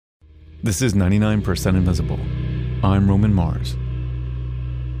This is 99% Invisible. I'm Roman Mars.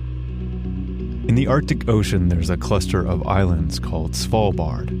 In the Arctic Ocean, there's a cluster of islands called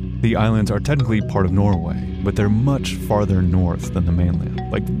Svalbard. The islands are technically part of Norway, but they're much farther north than the mainland,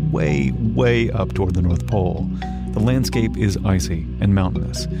 like way, way up toward the North Pole. The landscape is icy and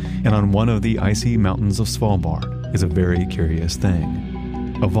mountainous, and on one of the icy mountains of Svalbard is a very curious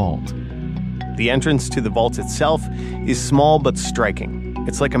thing: a vault. The entrance to the vault itself is small but striking.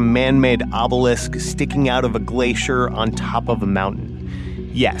 It's like a man-made obelisk sticking out of a glacier on top of a mountain.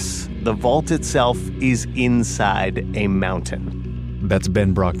 Yes, the vault itself is inside a mountain. That's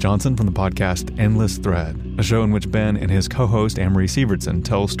Ben Brock Johnson from the podcast Endless Thread, a show in which Ben and his co-host Amory Sievertson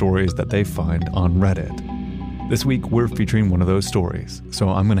tell stories that they find on Reddit. This week, we're featuring one of those stories, so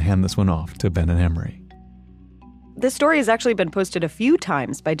I'm going to hand this one off to Ben and Amory. This story has actually been posted a few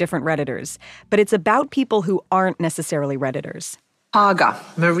times by different Redditors, but it's about people who aren't necessarily Redditors. Haga,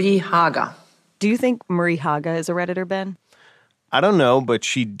 Marie Haga. Do you think Marie Haga is a Redditor, Ben? I don't know, but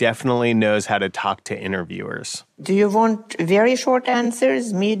she definitely knows how to talk to interviewers. Do you want very short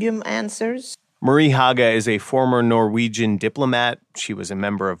answers, medium answers? Marie Haga is a former Norwegian diplomat. She was a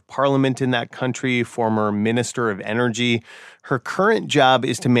member of parliament in that country, former minister of energy. Her current job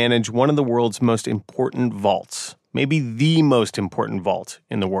is to manage one of the world's most important vaults, maybe the most important vault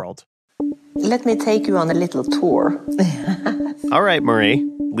in the world. Let me take you on a little tour. All right, Marie,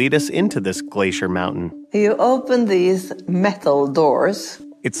 lead us into this glacier mountain. You open these metal doors.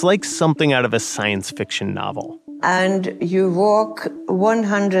 It's like something out of a science fiction novel. And you walk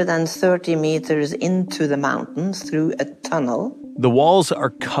 130 meters into the mountains through a tunnel. The walls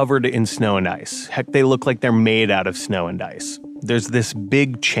are covered in snow and ice. Heck, they look like they're made out of snow and ice. There's this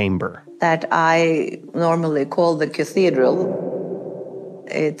big chamber that I normally call the cathedral.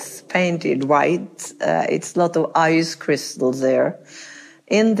 It's painted white. It's a lot of ice crystals there.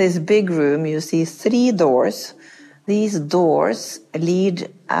 In this big room, you see 3 doors. These doors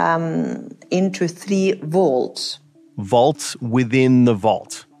lead into 3 vaults. Vaults within the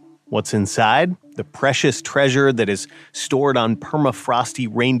vault. What's inside? The precious treasure that is stored on permafrosty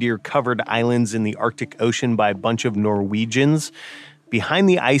reindeer-covered islands in the Arctic Ocean by a bunch of Norwegians. Behind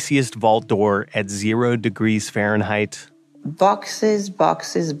the iciest vault door at 0 degrees Fahrenheit. Boxes,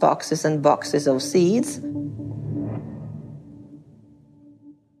 boxes, boxes, and boxes of seeds.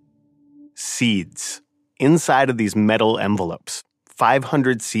 Seeds. Inside of these metal envelopes.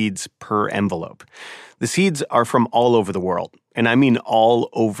 500 seeds per envelope. The seeds are from all over the world. And I mean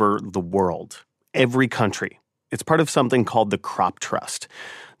all over the world. Every country. It's part of something called the Crop Trust.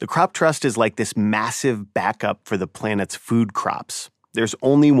 The Crop Trust is like this massive backup for the planet's food crops. There's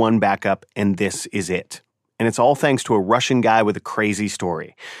only one backup, and this is it. And it's all thanks to a Russian guy with a crazy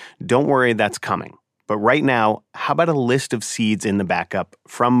story. Don't worry, that's coming. But right now, how about a list of seeds in the backup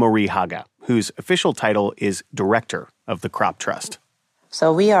from Marie Haga, whose official title is Director of the Crop Trust.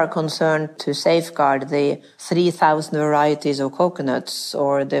 So we are concerned to safeguard the 3,000 varieties of coconuts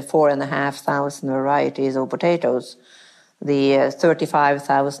or the 4,500 varieties of potatoes, the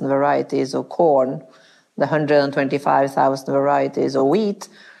 35,000 varieties of corn, the 125,000 varieties of wheat,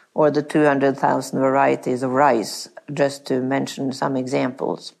 or the 200,000 varieties of rice, just to mention some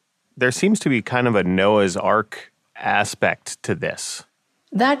examples. There seems to be kind of a Noah's Ark aspect to this.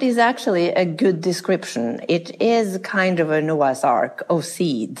 That is actually a good description. It is kind of a Noah's Ark of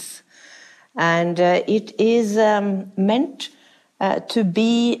seeds. And it is meant to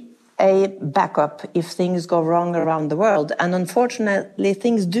be a backup if things go wrong around the world. And unfortunately,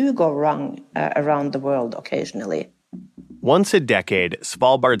 things do go wrong around the world occasionally. Once a decade,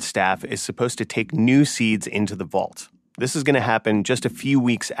 Svalbard staff is supposed to take new seeds into the vault. This is going to happen just a few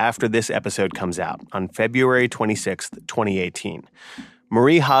weeks after this episode comes out, on February 26th, 2018.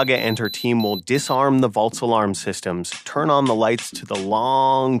 Marie Haga and her team will disarm the vault's alarm systems, turn on the lights to the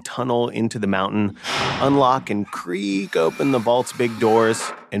long tunnel into the mountain, unlock and creak open the vault's big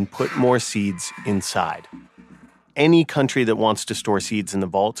doors, and put more seeds inside. Any country that wants to store seeds in the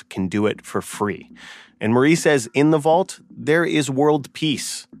vault can do it for free. And Marie says in the vault, there is world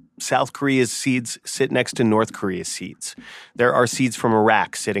peace. South Korea's seeds sit next to North Korea's seeds. There are seeds from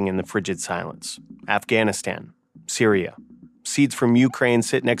Iraq sitting in the frigid silence. Afghanistan, Syria. Seeds from Ukraine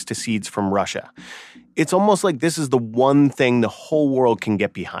sit next to seeds from Russia. It's almost like this is the one thing the whole world can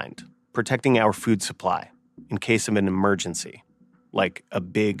get behind, protecting our food supply in case of an emergency, like a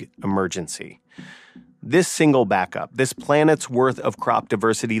big emergency. This single backup, this planet's worth of crop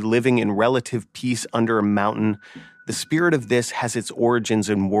diversity living in relative peace under a mountain, the spirit of this has its origins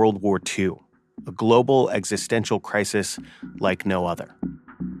in World War II, a global existential crisis like no other.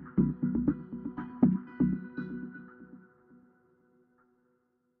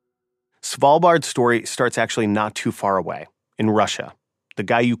 Svalbard's story starts actually not too far away, in Russia. The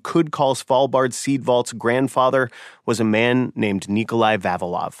guy you could call Svalbard Seed Vault's grandfather was a man named Nikolai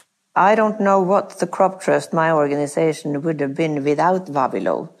Vavilov. I don't know what the Crop Trust, my organization, would have been without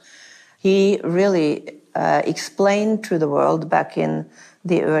Vavilov. He really explained to the world back in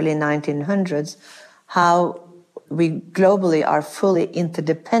the early 1900s how we globally are fully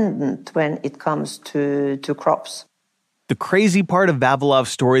interdependent when it comes to crops. The crazy part of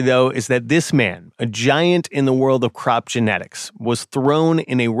Vavilov's story, though, is that this man, a giant in the world of crop genetics, was thrown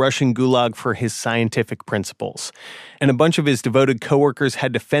in a Russian gulag for his scientific principles. And a bunch of his devoted coworkers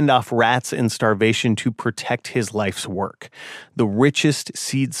had to fend off rats and starvation to protect his life's work. The richest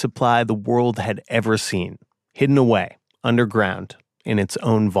seed supply the world had ever seen, hidden away, underground, in its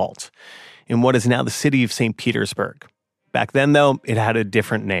own vault, in what is now the city of St. Petersburg. Back then, though, it had a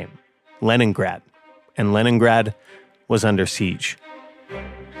different name, Leningrad. And Leningrad was under siege.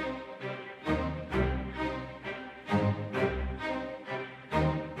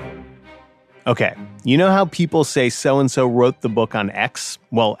 Okay, you know how people say so-and-so wrote the book on X?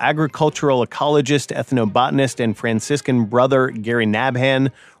 Well, agricultural ecologist, ethnobotanist, and Franciscan brother Gary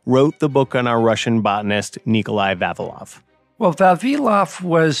Nabhan wrote the book on our Russian botanist Nikolai Vavilov. Well, Vavilov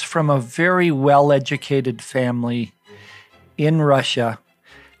was from a very well-educated family in Russia.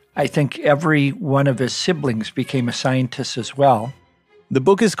 I think every one of his siblings became a scientist as well. The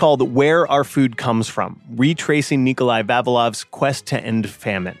book is called Where Our Food Comes From, retracing Nikolai Vavilov's quest to end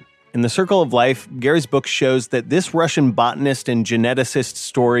famine. In The Circle of Life, Gary's book shows that this Russian botanist and geneticist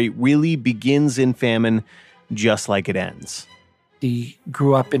story really begins in famine just like it ends. He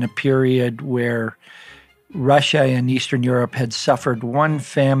grew up in a period where Russia and Eastern Europe had suffered one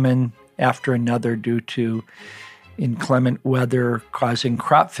famine after another due to inclement weather causing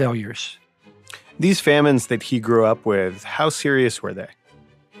crop failures. These famines that he grew up with, how serious were they?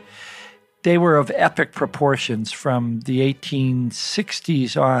 They were of epic proportions from the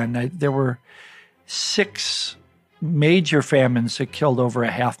 1860s on. There were 6 major famines that killed over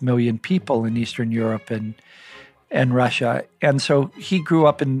 500,000 people in Eastern Europe and Russia. And so he grew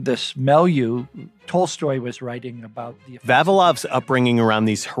up in this milieu. Tolstoy was writing about the Vavilov's upbringing around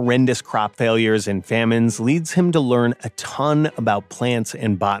these horrendous crop failures and famines leads him to learn a ton about plants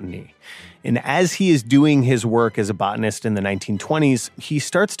and botany. And as he is doing his work as a botanist in the 1920s, he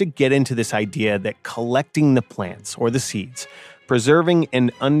starts to get into this idea that collecting the plants or the seeds, preserving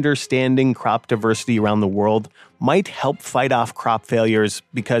and understanding crop diversity around the world might help fight off crop failures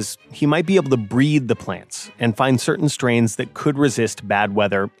because he might be able to breed the plants and find certain strains that could resist bad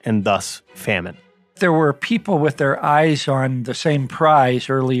weather and thus famine. There were people with their eyes on the same prize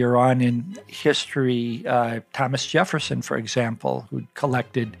earlier on in history. Thomas Jefferson, for example, who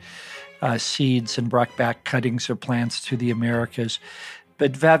collected seeds and brought back cuttings of plants to the Americas.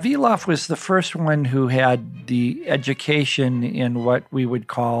 But Vavilov was the first one who had the education in what we would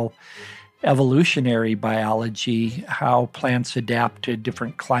call evolutionary biology, how plants adapt to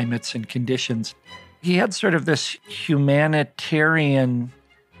different climates and conditions. He had sort of this humanitarian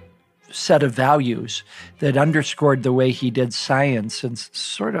set of values that underscored the way he did science in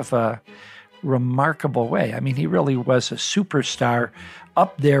sort of a remarkable way. I mean, he really was a superstar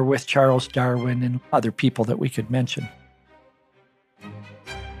up there with Charles Darwin and other people that we could mention.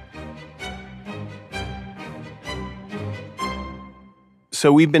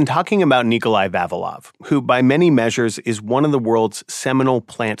 So we've been talking about Nikolai Vavilov, who by many measures is one of the world's seminal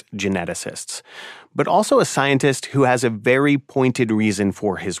plant geneticists, but also a scientist who has a very pointed reason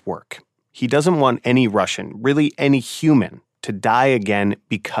for his work. He doesn't want any Russian, really any human, to die again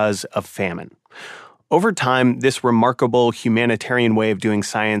because of famine. Over time, this remarkable humanitarian way of doing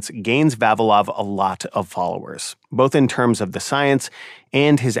science gains Vavilov a lot of followers, both in terms of the science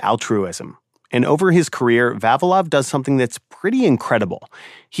and his altruism. And over his career, Vavilov does something that's pretty incredible.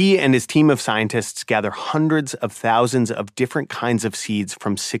 He and his team of scientists gather hundreds of thousands of different kinds of seeds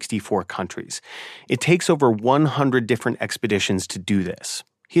from 64 countries. It takes over 100 different expeditions to do this.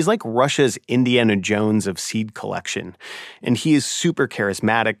 He's like Russia's Indiana Jones of seed collection. And he is super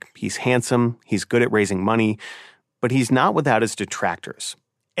charismatic, he's handsome, he's good at raising money, but he's not without his detractors.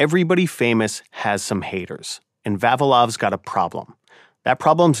 Everybody famous has some haters, and Vavilov's got a problem. That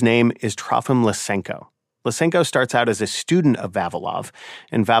problem's name is Trofim Lysenko. Lysenko starts out as a student of Vavilov,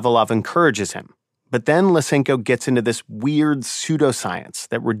 and Vavilov encourages him. But then Lysenko gets into this weird pseudoscience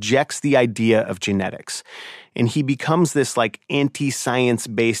that rejects the idea of genetics, and he becomes this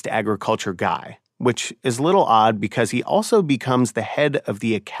anti-science-based agriculture guy, which is a little odd because he also becomes the head of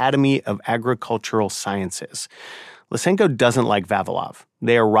the Academy of Agricultural Sciences. Lysenko doesn't like Vavilov.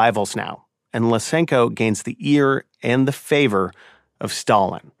 They are rivals now, and Lysenko gains the ear and the favor of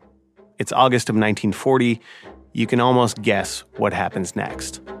Stalin. It's August of 1940. You can almost guess what happens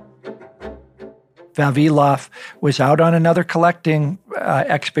next. Vavilov was out on another collecting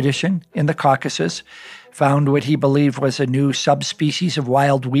expedition in the Caucasus, found what he believed was a new subspecies of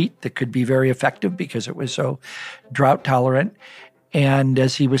wild wheat that could be very effective because it was so drought tolerant. And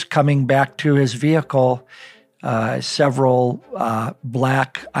as he was coming back to his vehicle, several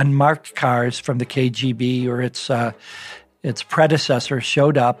black unmarked cars from the KGB or its predecessor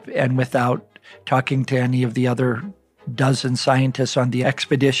showed up, and without talking to any of the other dozen scientists on the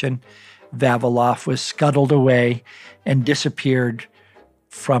expedition, Vavilov was scuttled away and disappeared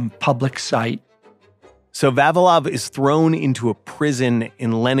from public sight. So Vavilov is thrown into a prison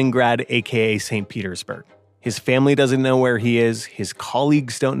in Leningrad, aka St. Petersburg. His family doesn't know where he is, his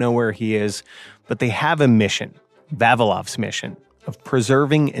colleagues don't know where he is, but they have a mission, Vavilov's mission, of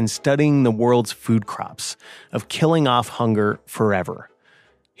preserving and studying the world's food crops, of killing off hunger forever.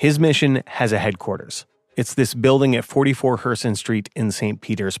 His mission has a headquarters. It's this building at 44 Herson Street in St.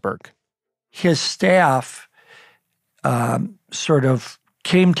 Petersburg. His staff sort of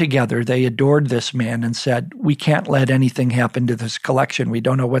came together. They adored this man and said, we can't let anything happen to this collection. We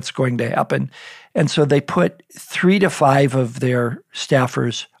don't know what's going to happen. And so they put 3 to 5 of their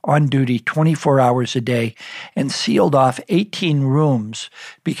staffers on duty 24 hours a day and sealed off 18 rooms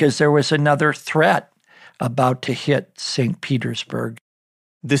because there was another threat about to hit St. Petersburg.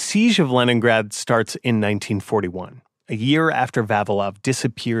 The siege of Leningrad starts in 1941, a year after Vavilov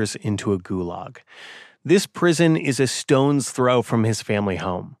disappears into a gulag. This prison is a stone's throw from his family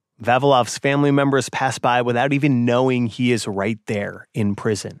home. Vavilov's family members pass by without even knowing he is right there in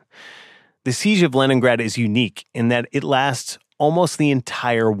prison. The siege of Leningrad is unique in that it lasts almost the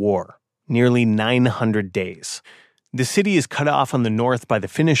entire war, nearly 900 days. The city is cut off on the north by the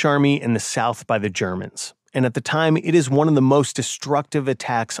Finnish army and the south by the Germans. And at the time, it is one of the most destructive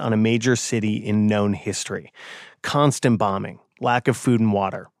attacks on a major city in known history. Constant bombing, lack of food and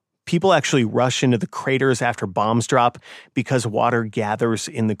water. People actually rush into the craters after bombs drop because water gathers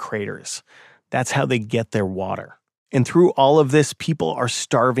in the craters. That's how they get their water. And through all of this, people are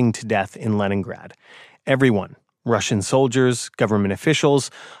starving to death in Leningrad. Everyone, Russian soldiers, government officials,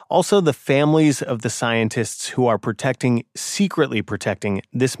 also the families of the scientists who are secretly protecting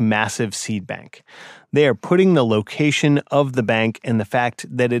this massive seed bank. They are putting the location of the bank and the fact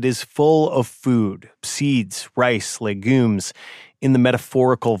that it is full of food, seeds, rice, legumes, in the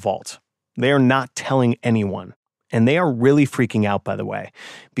metaphorical vault. They are not telling anyone. And they are really freaking out, by the way,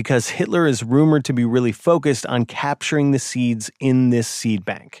 because Hitler is rumored to be really focused on capturing the seeds in this seed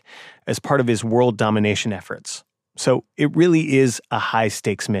bank as part of his world domination efforts. So it really is a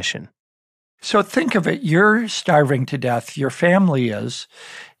high-stakes mission. So think of it. You're starving to death. Your family is.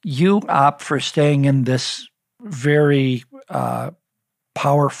 You opt for staying in this very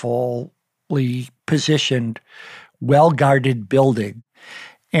powerfully positioned, well-guarded building.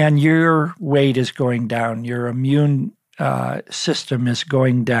 And your weight is going down. Your immune system is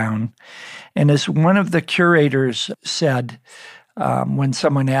going down. And as one of the curators said, when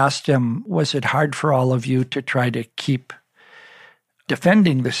someone asked him, was it hard for all of you to try to keep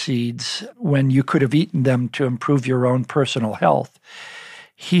defending the seeds when you could have eaten them to improve your own personal health?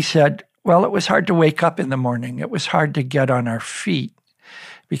 He said, well, it was hard to wake up in the morning. It was hard to get on our feet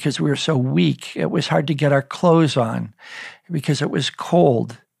because we were so weak. It was hard to get our clothes on because it was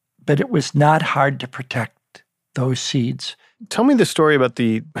cold, but it was not hard to protect those seeds. Tell me the story about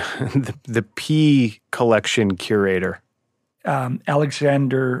the pea collection curator.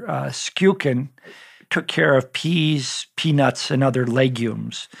 Alexander Skukin took care of peas, peanuts, and other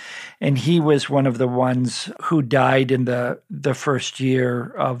legumes. And he was one of the ones who died in the first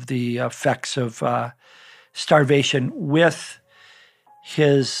year of the effects of starvation with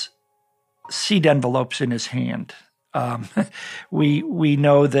his seed envelopes in his hand. We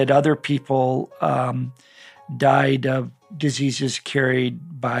know that other people died of diseases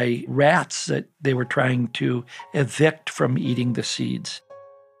carried by rats that they were trying to evict from eating the seeds.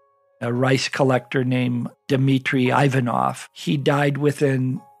 A rice collector named Dmitry Ivanov, he died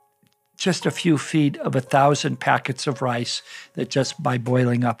within just a few feet of 1,000 packets of rice that just by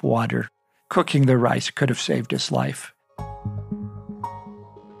boiling up water, cooking the rice could have saved his life.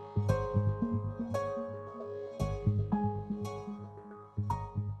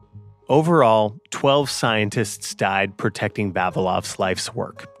 Overall, 12 scientists died protecting Vavilov's life's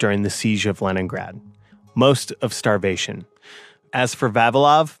work during the siege of Leningrad, most of starvation. As for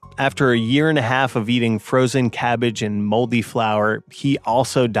Vavilov, after a year and a half of eating frozen cabbage and moldy flour, he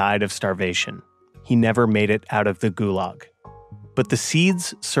also died of starvation. He never made it out of the gulag. But the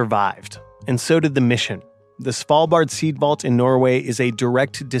seeds survived, and so did the mission. The Svalbard Seed Vault in Norway is a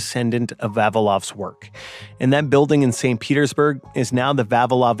direct descendant of Vavilov's work. And that building in St. Petersburg is now the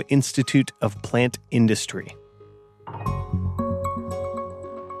Vavilov Institute of Plant Industry.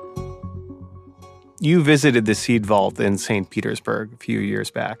 You visited the Seed Vault in St. Petersburg a few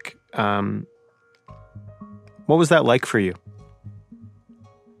years back. What was that like for you?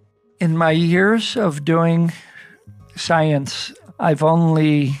 In my years of doing science, I've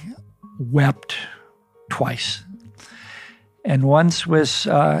only wept twice. And once was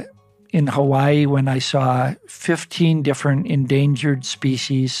in Hawaii when I saw 15 different endangered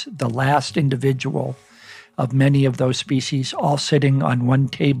species, the last individual of many of those species, all sitting on one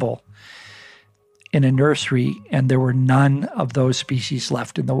table in a nursery, and there were none of those species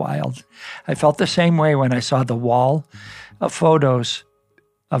left in the wild. I felt the same way when I saw the wall of photos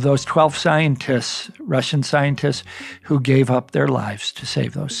of those 12 scientists, Russian scientists, who gave up their lives to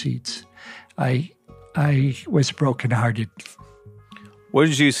save those seeds. I was brokenhearted. What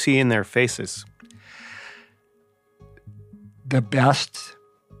did you see in their faces? The best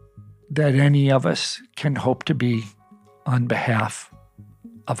that any of us can hope to be on behalf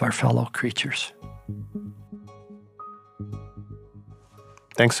of our fellow creatures.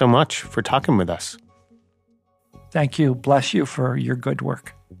 Thanks so much for talking with us. Thank you. Bless you for your good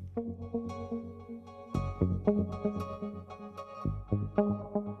work.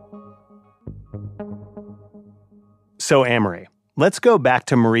 So, Amory, let's go back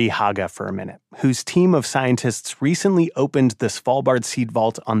to Marie Haga for a minute, whose team of scientists recently opened the Svalbard Seed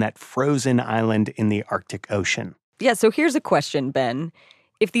Vault on that frozen island in the Arctic Ocean. Yeah, so here's a question, Ben.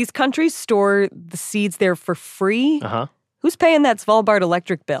 If these countries store the seeds there for free, who's paying that Svalbard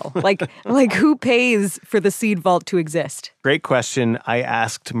electric bill? Like who pays for the Seed Vault to exist? Great question. I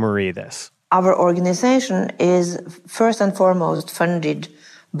asked Marie this. Our organization is first and foremost funded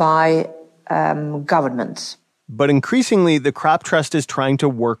by governments. But increasingly, the Crop Trust is trying to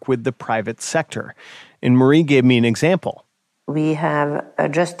work with the private sector. And Marie gave me an example. We have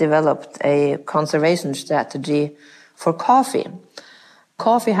just developed a conservation strategy for coffee.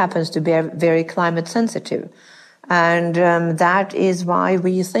 Coffee happens to be very climate sensitive. And that is why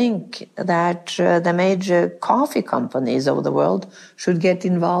we think that the major coffee companies of the world should get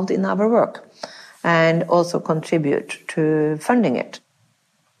involved in our work and also contribute to funding it.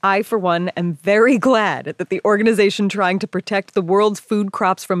 I, for one, am very glad that the organization trying to protect the world's food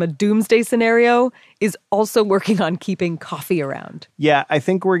crops from a doomsday scenario is also working on keeping coffee around. Yeah, I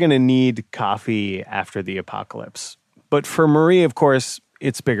think we're going to need coffee after the apocalypse. But for Marie, of course,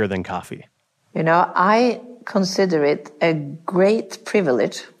 it's bigger than coffee. You know, I consider it a great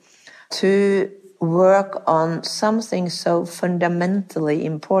privilege to work on something so fundamentally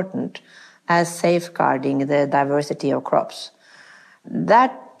important as safeguarding the diversity of crops.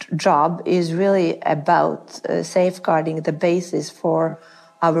 That job is really about safeguarding the basis for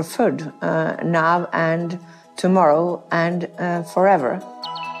our food now and tomorrow and forever.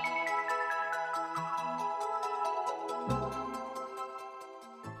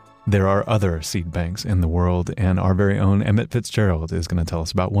 There are other seed banks in the world, and our very own Emmett Fitzgerald is going to tell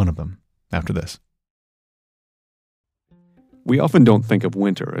us about one of them after this. We often don't think of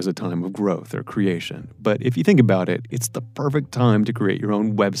winter as a time of growth or creation, but if you think about it, it's the perfect time to create your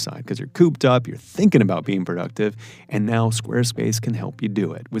own website because you're cooped up, you're thinking about being productive, and now Squarespace can help you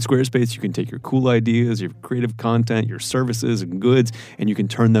do it. With Squarespace, you can take your cool ideas, your creative content, your services and goods, and you can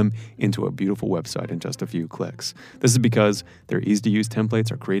turn them into a beautiful website in just a few clicks. This is because their easy-to-use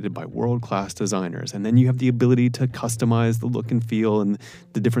templates are created by world-class designers, and then you have the ability to customize the look and feel and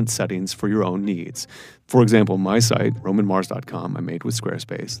the different settings for your own needs. For example, my site, romanmars.com, I made with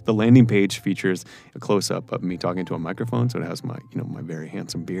Squarespace. The landing page features a close-up of me talking to a microphone, so it has my very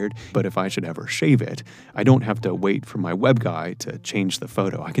handsome beard. But if I should ever shave it, I don't have to wait for my web guy to change the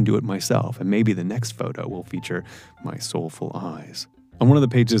photo. I can do it myself, and maybe the next photo will feature my soulful eyes. On one of the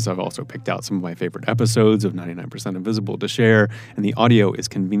pages, I've also picked out some of my favorite episodes of 99% Invisible to share, and the audio is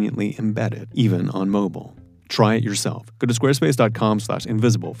conveniently embedded, even on mobile. Try it yourself. Go to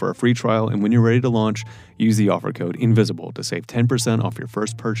squarespace.com/invisible for a free trial, and when you're ready to launch, use the offer code INVISIBLE to save 10% off your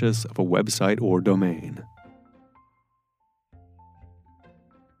first purchase of a website or domain.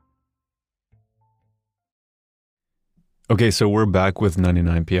 Okay, so we're back with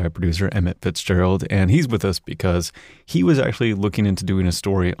 99PI producer Emmett Fitzgerald, and he's with us because he was actually looking into doing a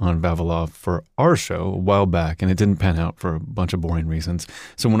story on Vavilov for our show a while back, and it didn't pan out for a bunch of boring reasons.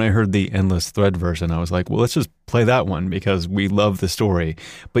 So when I heard the Endless Thread version, I was like, well, let's just play that one because we love the story.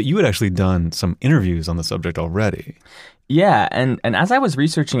 But you had actually done some interviews on the subject already. Yeah, and as I was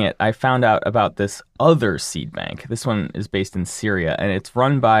researching it, I found out about this other seed bank. This one is based in Syria, and it's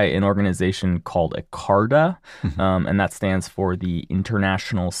run by an organization called ICARDA, and that stands for the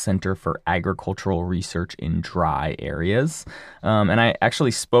International Center for Agricultural Research in Dry Areas. And I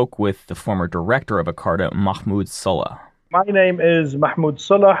actually spoke with the former director of ICARDA, Mahmoud Salah. My name is Mahmoud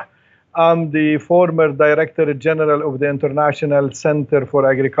Salah. I'm the former Director General of the International Center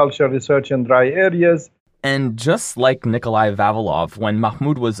for Agricultural Research in Dry Areas. And just like Nikolai Vavilov, when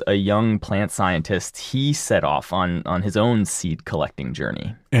Mahmoud was a young plant scientist, he set off on his own seed collecting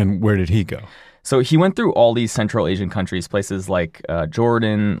journey. And where did he go? So he went through all these Central Asian countries, places like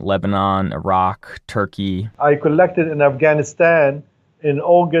Jordan, Lebanon, Iraq, Turkey. I collected in Afghanistan in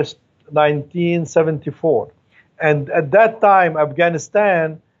August 1974. And at that time,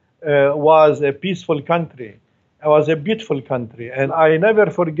 Afghanistan was a peaceful country. It was a beautiful country. And I never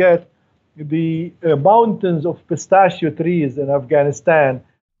forget the mountains of pistachio trees in Afghanistan.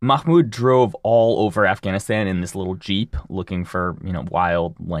 Mahmoud drove all over Afghanistan in this little Jeep looking for,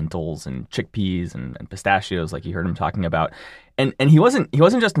 wild lentils and chickpeas and pistachios like you heard him talking about. And he wasn't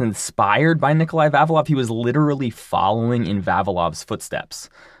just inspired by Nikolai Vavilov, he was literally following in Vavilov's footsteps,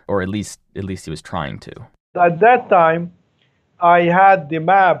 or at least he was trying to. At that time, I had the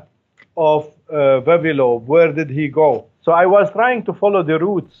map of Vavilov. Where did he go? So I was trying to follow the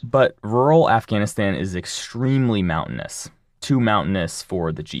routes. But rural Afghanistan is extremely mountainous. Too mountainous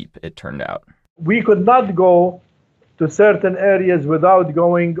for the Jeep, it turned out. We could not go to certain areas without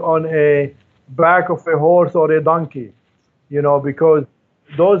going on a back of a horse or a donkey, because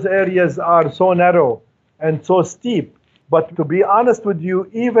those areas are so narrow and so steep. But to be honest with you,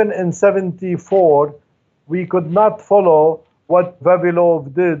 even in 74, we could not follow what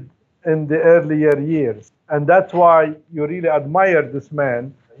Vavilov did in the earlier years. And that's why you really admire this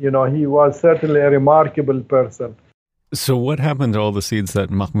man. He was certainly a remarkable person. So what happened to all the seeds that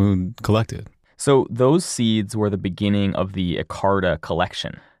Mahmoud collected? So those seeds were the beginning of the ICARDA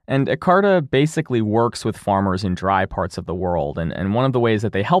collection. And ICARDA basically works with farmers in dry parts of the world. And one of the ways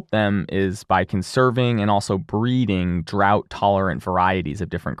that they help them is by conserving and also breeding drought-tolerant varieties of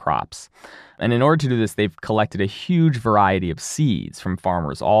different crops. And in order to do this, they've collected a huge variety of seeds from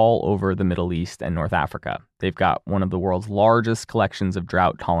farmers all over the Middle East and North Africa. They've got one of the world's largest collections of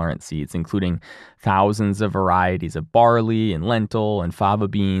drought-tolerant seeds, including thousands of varieties of barley and lentil and fava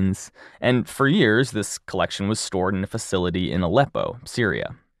beans. And for years, this collection was stored in a facility in Aleppo,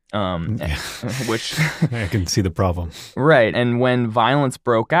 Syria. Which I can see the problem. Right. And when violence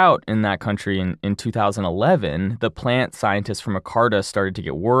broke out in that country in 2011, the plant scientists from ICARDA started to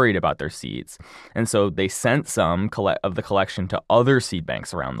get worried about their seeds. And so they sent some of the collection to other seed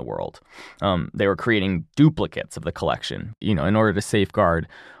banks around the world. They were creating duplicates of the collection, in order to safeguard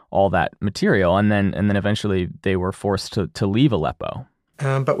all that material. And then eventually they were forced to leave Aleppo.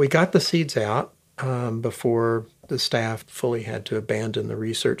 But we got the seeds out before the staff fully had to abandon the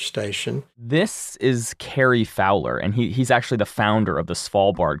research station. This is Kerry Fowler, and he's actually the founder of the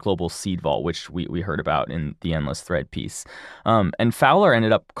Svalbard Global Seed Vault, which we heard about in the Endless Thread piece. And Fowler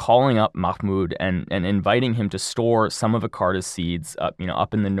ended up calling up Mahmoud and inviting him to store some of ICARDA's seeds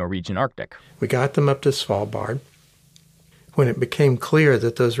up in the Norwegian Arctic. We got them up to Svalbard. When it became clear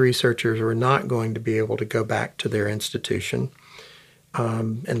that those researchers were not going to be able to go back to their institution,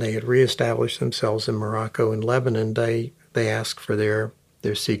 and they had reestablished themselves in Morocco and Lebanon, they asked for their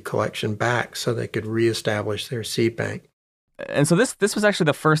seed collection back so they could reestablish their seed bank. And so this was actually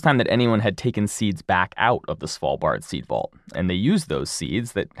the first time that anyone had taken seeds back out of the Svalbard Seed Vault. And they used those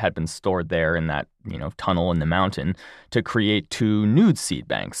seeds that had been stored there in that, tunnel in the mountain to create two new seed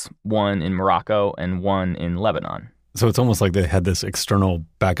banks, one in Morocco and one in Lebanon. So it's almost like they had this external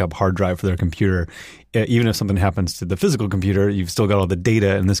backup hard drive for their computer. Even if something happens to the physical computer, you've still got all the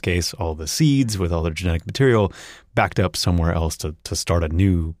data, in this case, all the seeds with all their genetic material backed up somewhere else to start a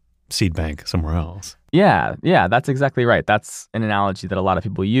new seed bank somewhere else. Yeah, that's exactly right. That's an analogy that a lot of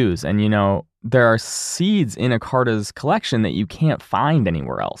people use. And, there are seeds in ICARDA's collection that you can't find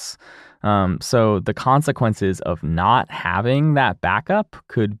anywhere else. So the consequences of not having that backup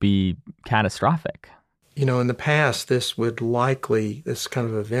could be catastrophic. In the past, this kind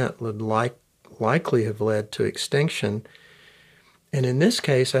of event would likely have led to extinction. And in this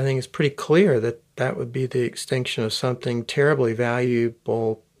case, I think it's pretty clear that would be the extinction of something terribly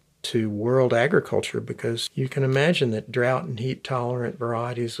valuable to world agriculture, because you can imagine that drought and heat-tolerant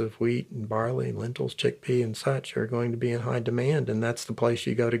varieties of wheat and barley, lentils, chickpea, and such are going to be in high demand, and that's the place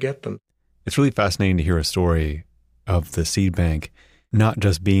you go to get them. It's really fascinating to hear a story of the seed bank not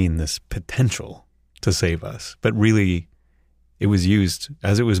just being this potential, to save us, but really it was used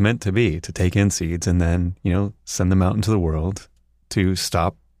as it was meant to be, to take in seeds and then, send them out into the world to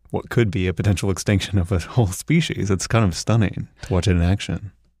stop what could be a potential extinction of a whole species. It's kind of stunning to watch it in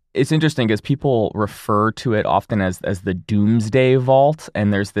action. It's interesting because people refer to it often as the doomsday vault,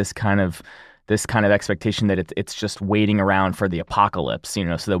 and there's this kind of expectation that it's just waiting around for the apocalypse,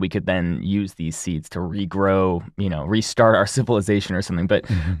 so that we could then use these seeds to regrow, restart our civilization or something. But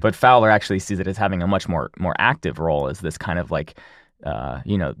but Fowler actually sees it as having a much more active role as this kind of like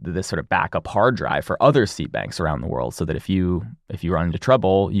this sort of backup hard drive for other seed banks around the world, so that if you run into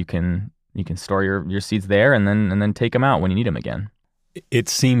trouble, you can store your seeds there and then take them out when you need them again. It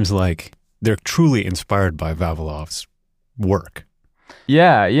seems like they're truly inspired by Vavilov's work.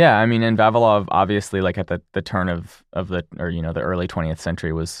 Yeah. I mean, and Vavilov obviously, like at the turn of the early 20th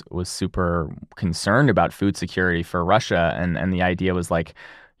century, was super concerned about food security for Russia, and the idea was like,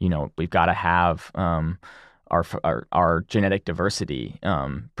 we've got to have our genetic diversity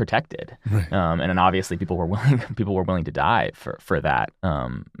protected, right. And then obviously people were willing to die for that,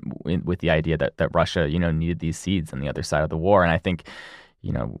 with the idea that Russia needed these seeds on the other side of the war. And I think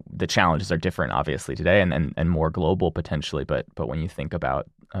the challenges are different obviously today and more global potentially, but when you think about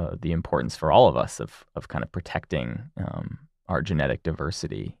the importance for all of us of kind of protecting our genetic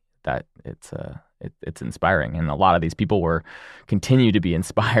diversity, that it's inspiring. And a lot of these people continue to be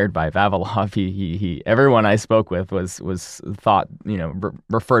inspired by Vavilov. He everyone I spoke with was thought,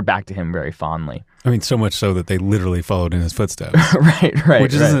 referred back to him very fondly. I mean, so much so that they literally followed in his footsteps. Right.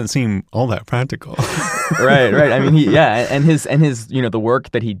 Which doesn't seem all that practical. Right. I mean, and his the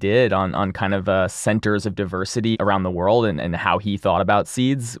work that he did on kind of centers of diversity around the world and how he thought about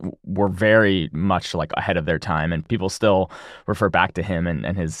seeds were very much like ahead of their time, and people still refer back to him,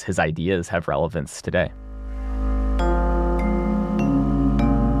 and his ideas have relevance today.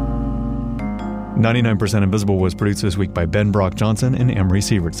 99% Invisible was produced this week by Ben Brock Johnson and Amory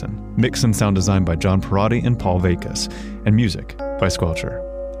Sievertson. Mix and sound design by John Perotti and Paul Vakas. And music by Squelcher.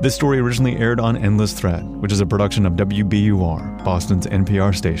 This story originally aired on Endless Thread, which is a production of WBUR, Boston's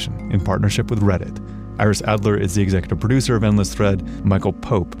NPR station, in partnership with Reddit. Iris Adler is the executive producer of Endless Thread. Michael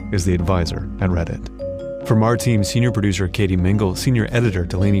Pope is the advisor at Reddit. From our team, senior producer Katie Mingle, senior editor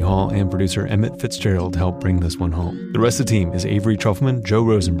Delaney Hall, and producer Emmett Fitzgerald helped bring this one home. The rest of the team is Avery Trufelman, Joe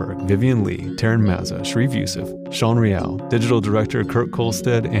Rosenberg, Vivian Lee, Taryn Mazza, Sharif Yusuf, Sean Rial, digital director Kurt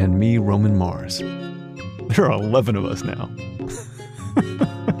Kolstad, and me, Roman Mars. There are 11 of us now.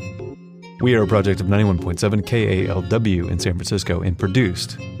 We are a project of 91.7 KALW in San Francisco and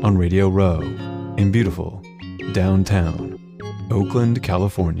produced on Radio Row in beautiful downtown Oakland,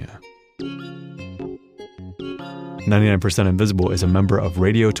 California. 99% Invisible is a member of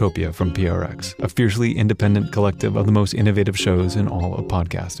Radiotopia from PRX, a fiercely independent collective of the most innovative shows in all of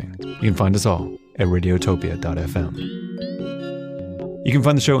podcasting. You can find us all at radiotopia.fm. You can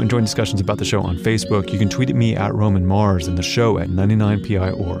find the show and join discussions about the show on Facebook. You can tweet at me at Roman Mars and the show at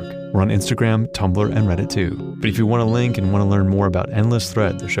 99pi.org. We're on Instagram, Tumblr, and Reddit too. But if you want a link and want to learn more about Endless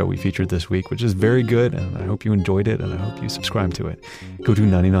Thread, the show we featured this week, which is very good, and I hope you enjoyed it, and I hope you subscribe to it, go to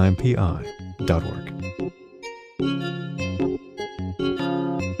 99pi.org.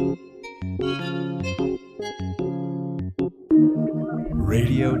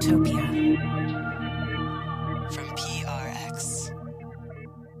 Radiotopia.